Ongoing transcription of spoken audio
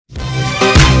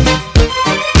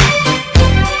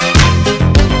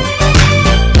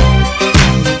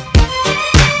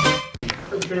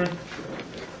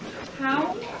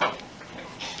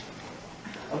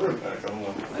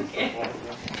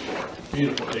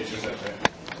pictures of it.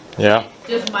 Yeah.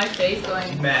 Just my face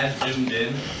going. Mad zoomed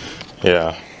in.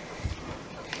 Yeah.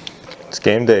 It's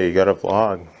game day. You gotta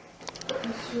vlog.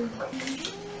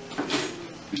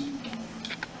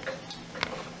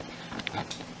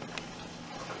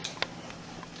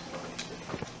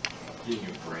 Getting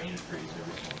your brain freeze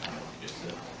every single time you just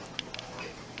sit.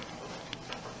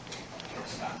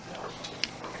 Stop that.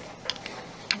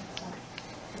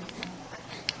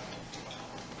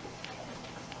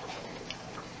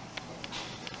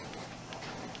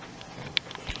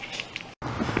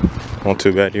 Well,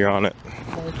 too bad you're on it.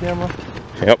 On the camera.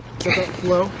 Yep. Got that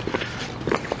flow.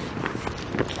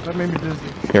 That made me dizzy.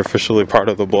 You're officially part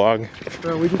of the blog.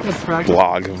 Bro, we just had practice.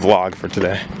 Vlog for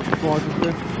today.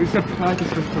 We just had practice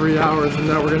for 3 hours, and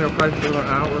now we're gonna practice for an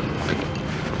hour.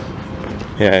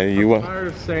 Yeah, you will. I'm tired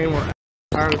of saying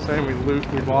we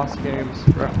lost games,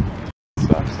 bro. It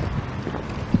sucks.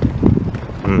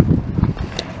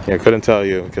 Yeah, couldn't tell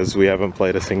you because we haven't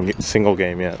played a single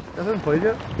game yet. You haven't played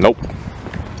yet? Nope.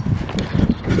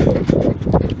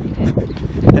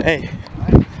 Hey.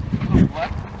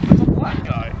 There's a black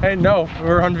guy. Hey, no,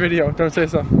 we're on video. Don't say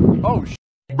so. Oh,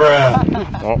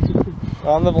 Bruh. Oh.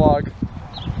 On the vlog.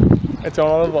 It's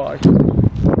on the vlog.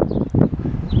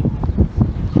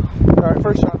 Alright,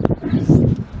 first shot.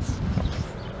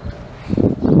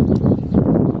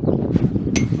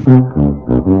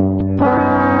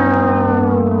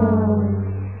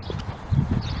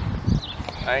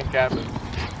 I ain't capping.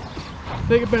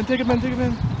 Take it, Ben, take it, Ben, take it,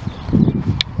 Ben.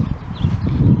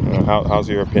 How's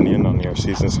your opinion on your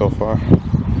season so far? You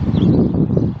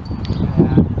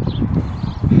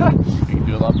can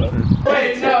do a lot better.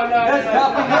 Wait, no.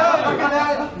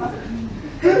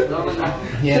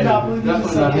 Yeah, definitely not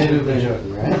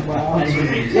joking, right?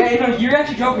 Yeah, you're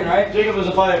actually joking, right? Jacob was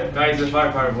a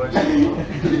firefighter, boy.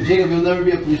 Jacob, you'll never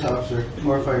be a police officer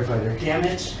or a firefighter. Damn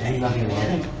it. And nothing more.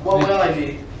 What will I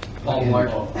be? Paul Blart.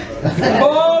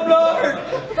 Paul Blart!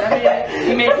 I mean,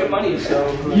 he made good money,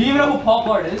 so. You even know who Paul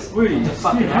Blart is? Wait, he's a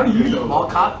fucking actor. Mall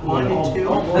Cop 1 and 2.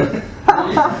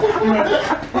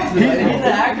 He's an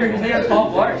actor, his name is Paul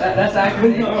Blart. That's actor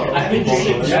name. I think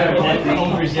he's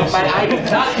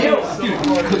not you.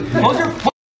 Dude, close your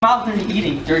mouth when you're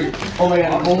eating, dirty. Oh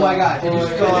my god, it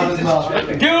just fell out of his mouth.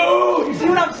 Dude, you see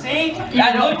what I'm saying?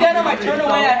 I looked at him, I turned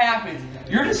away, that happens.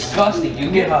 You're disgusting.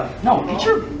 You get hugged. No, get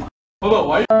your. Hold on,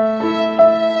 why?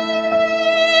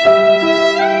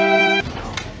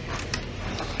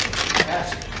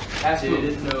 Ask who?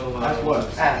 Ask what?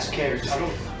 Ask cares.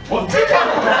 What?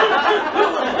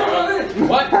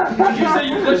 What? Did you say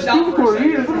you pushed out for a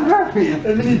second?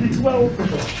 And then he'd be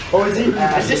 12. Oh, is he?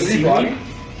 Is this seaweed?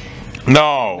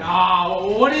 No.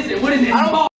 No, what is it? What is it? I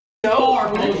don't know.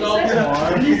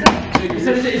 Is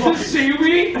this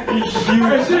seaweed?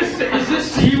 Is this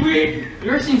seaweed? You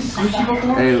ever seen sushi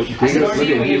before? Hey, Jacob, look at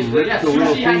him. He ripped the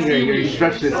little finger and he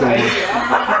stretched it so much.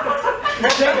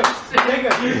 Jacob.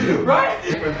 Right?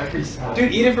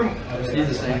 Dude, eat it from. He's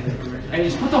the same. Hey,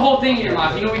 just put the whole thing in your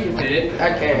mouth. You know we can fit it.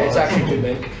 Okay, it's actually too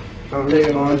big. I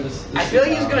feel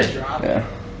like he's gonna drop. Yeah.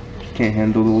 Can't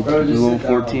handle the little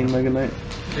 14 Mega Knight.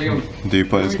 Do you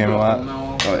play this game a lot?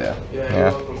 Oh yeah.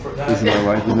 Yeah. This is my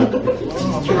life, isn't it?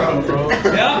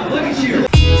 Yeah, look at you.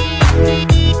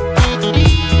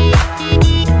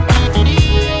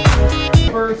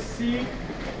 First seat.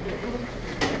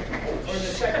 Or the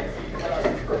second seat.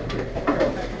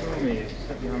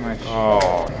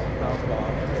 Oh.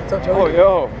 Oh,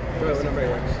 yo.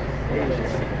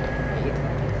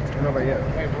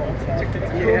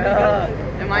 Yeah.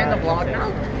 Am I in the vlog now?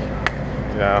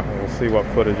 Yeah, we'll see what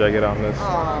footage I get on this.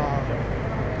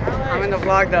 I'm in the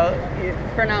vlog though.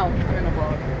 For now, I'm in the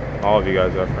vlog. All of you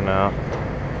guys are for now.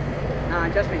 Nah,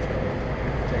 just me.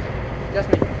 Just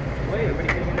me. Wait,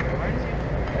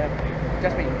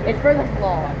 Just me. It's for the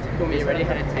vlog. Cool, you ready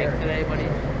for the tank today, buddy?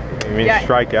 You mean Yeah.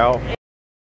 strike out?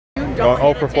 You Oh, don't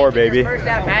 0 for 4, baby. First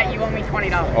at bat, you owe me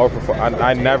 $20. 0 for 4.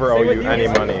 I never owe you any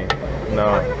money.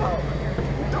 No.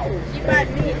 You got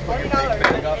me $20.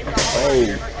 Oh.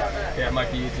 Yeah, it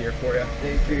might be easier for you.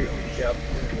 Yep.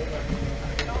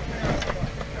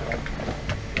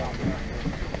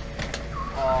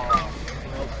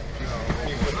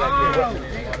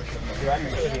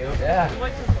 Yeah.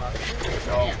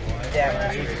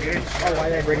 Yeah, oh, why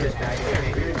did I bring this bag with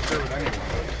me?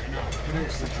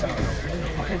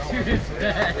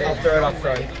 I'll throw it up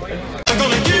front. I'm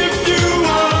gonna give you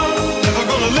up, never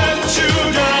gonna let you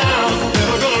down,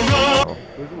 never gonna run.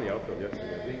 Who's in the outfield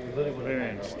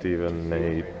yesterday? Steven,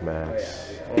 Nate, Max.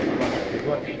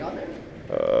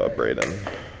 Braden.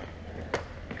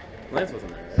 Lance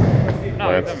wasn't there. No,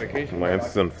 Lance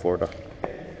is in Florida.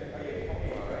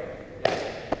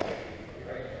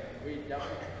 Yep,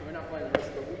 we're not playing the rest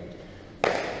of the week.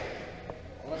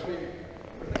 Unless we...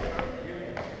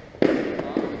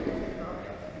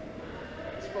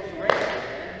 It's supposed to rain, man.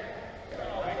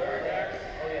 Oh,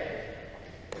 yeah.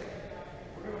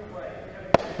 We're going to play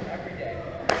every day.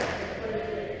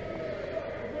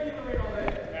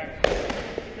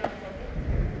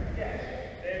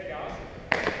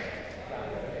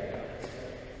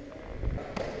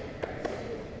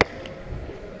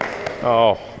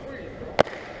 Oh.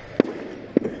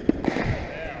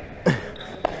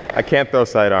 I can't throw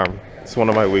sidearm. It's one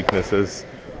of my weaknesses.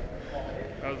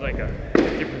 That was like a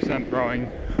 50% throwing.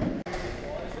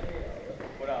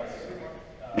 What else?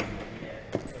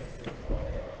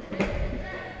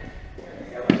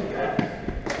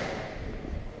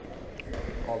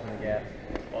 Balls in the gap.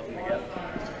 Balls in the gap.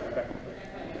 Okay.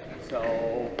 So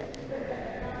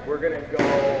we're gonna go a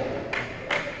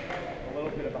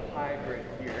little bit of a hybrid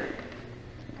here.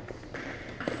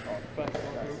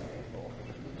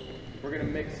 We're gonna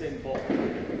mix in both.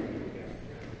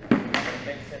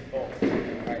 Mix in both.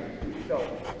 Alright, so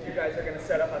you guys are gonna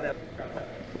set up on that.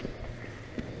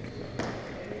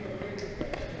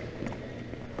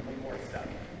 One more step.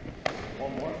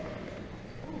 One more.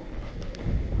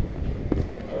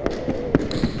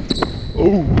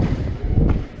 Ooh.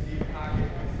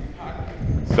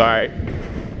 Sorry.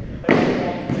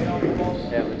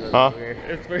 Huh?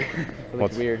 It's weird.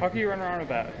 What's weird. How can you run around with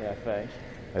that? Yeah, thanks.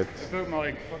 It's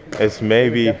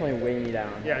maybe Definitely weigh me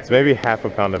down. Yeah, it's maybe half a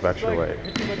pound of extra weight.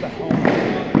 hit you with the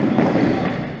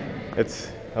helmet.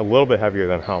 It's a little bit heavier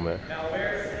than helmet.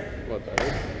 What, that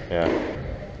is? Yeah.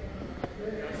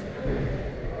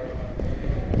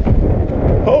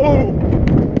 Oh!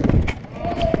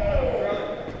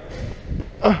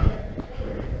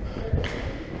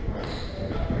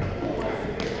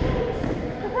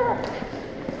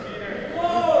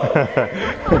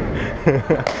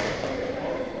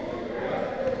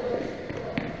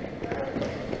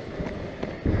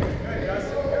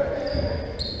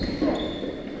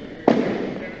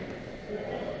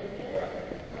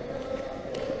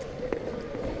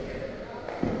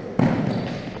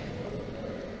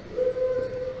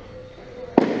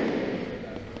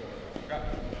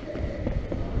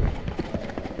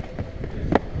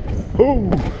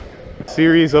 Ooh.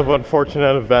 Series of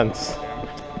unfortunate events.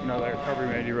 No, that recovery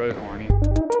made you really horny.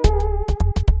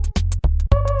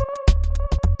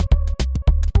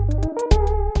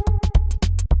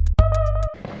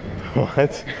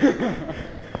 What? I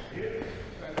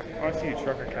want to see a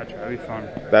trucker catch it. That'd be fun.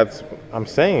 That's, I'm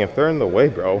saying, if they're in the way,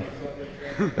 bro,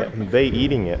 they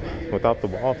eating it without the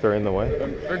ball if they're in the way.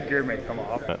 Their gear may come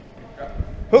off.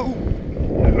 Oh.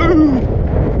 Ooh.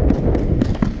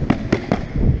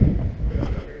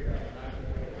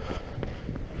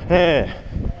 Eh.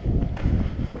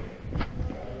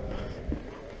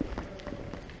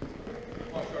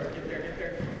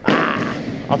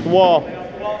 Ah, off the wall.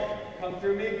 Come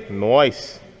through me.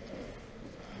 Nice.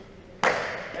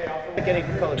 Getting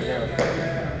colored bananas.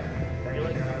 Are you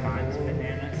like Bonds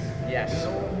bananas? Yes.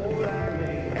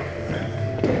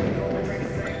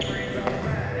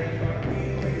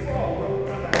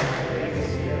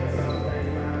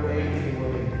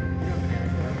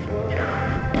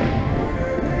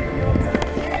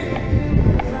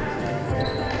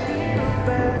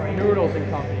 Noodles and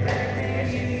company.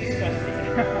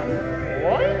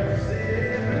 What?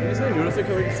 Is there noodles that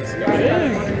cover consistency?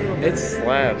 It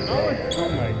slaps. Oh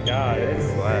my god. It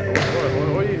slaps.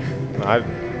 What do you...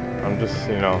 I'm just,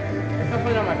 you know,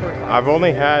 Definitely not my first time. I've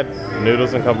only had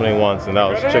Noodles and Company once, and that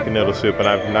was chicken noodle soup, and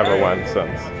I've never went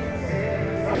since.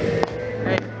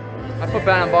 Hey, I put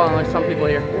bat on ball unlike some people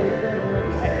here.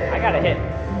 I got a hit.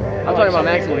 I'm talking about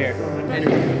Maxwell here. And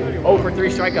 0 for 3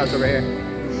 strikeouts over here.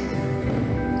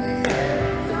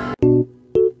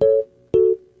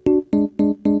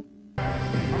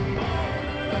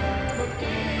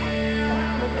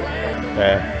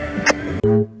 Okay.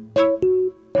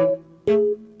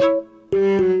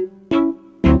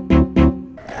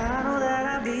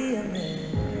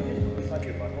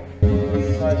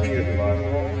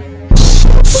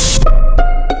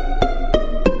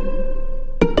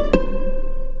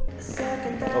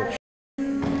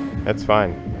 That's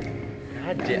fine.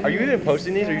 Are you even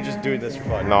posting these or are you just doing this for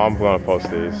fun? No, I'm gonna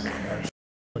post these.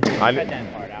 Cut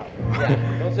that part out.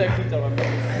 Don't say I keep telling my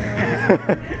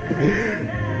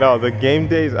No, the game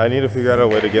days, I need to figure out a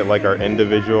way to get like our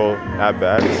individual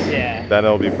at-bats. Yeah. Then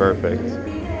it'll be perfect.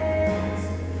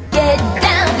 Get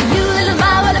down, you little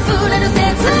ma, what a fool and a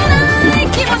sense tonight.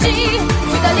 Kimochi,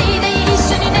 fudari de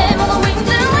issho ni ne following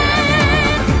the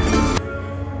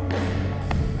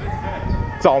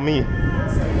wind. It's all me.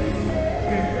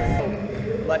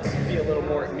 Let's be a little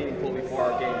more meaningful before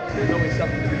our games. There's always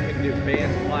something that we can do.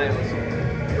 Bands,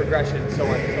 plyo's, progression, so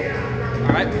on and so forth.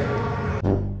 All right?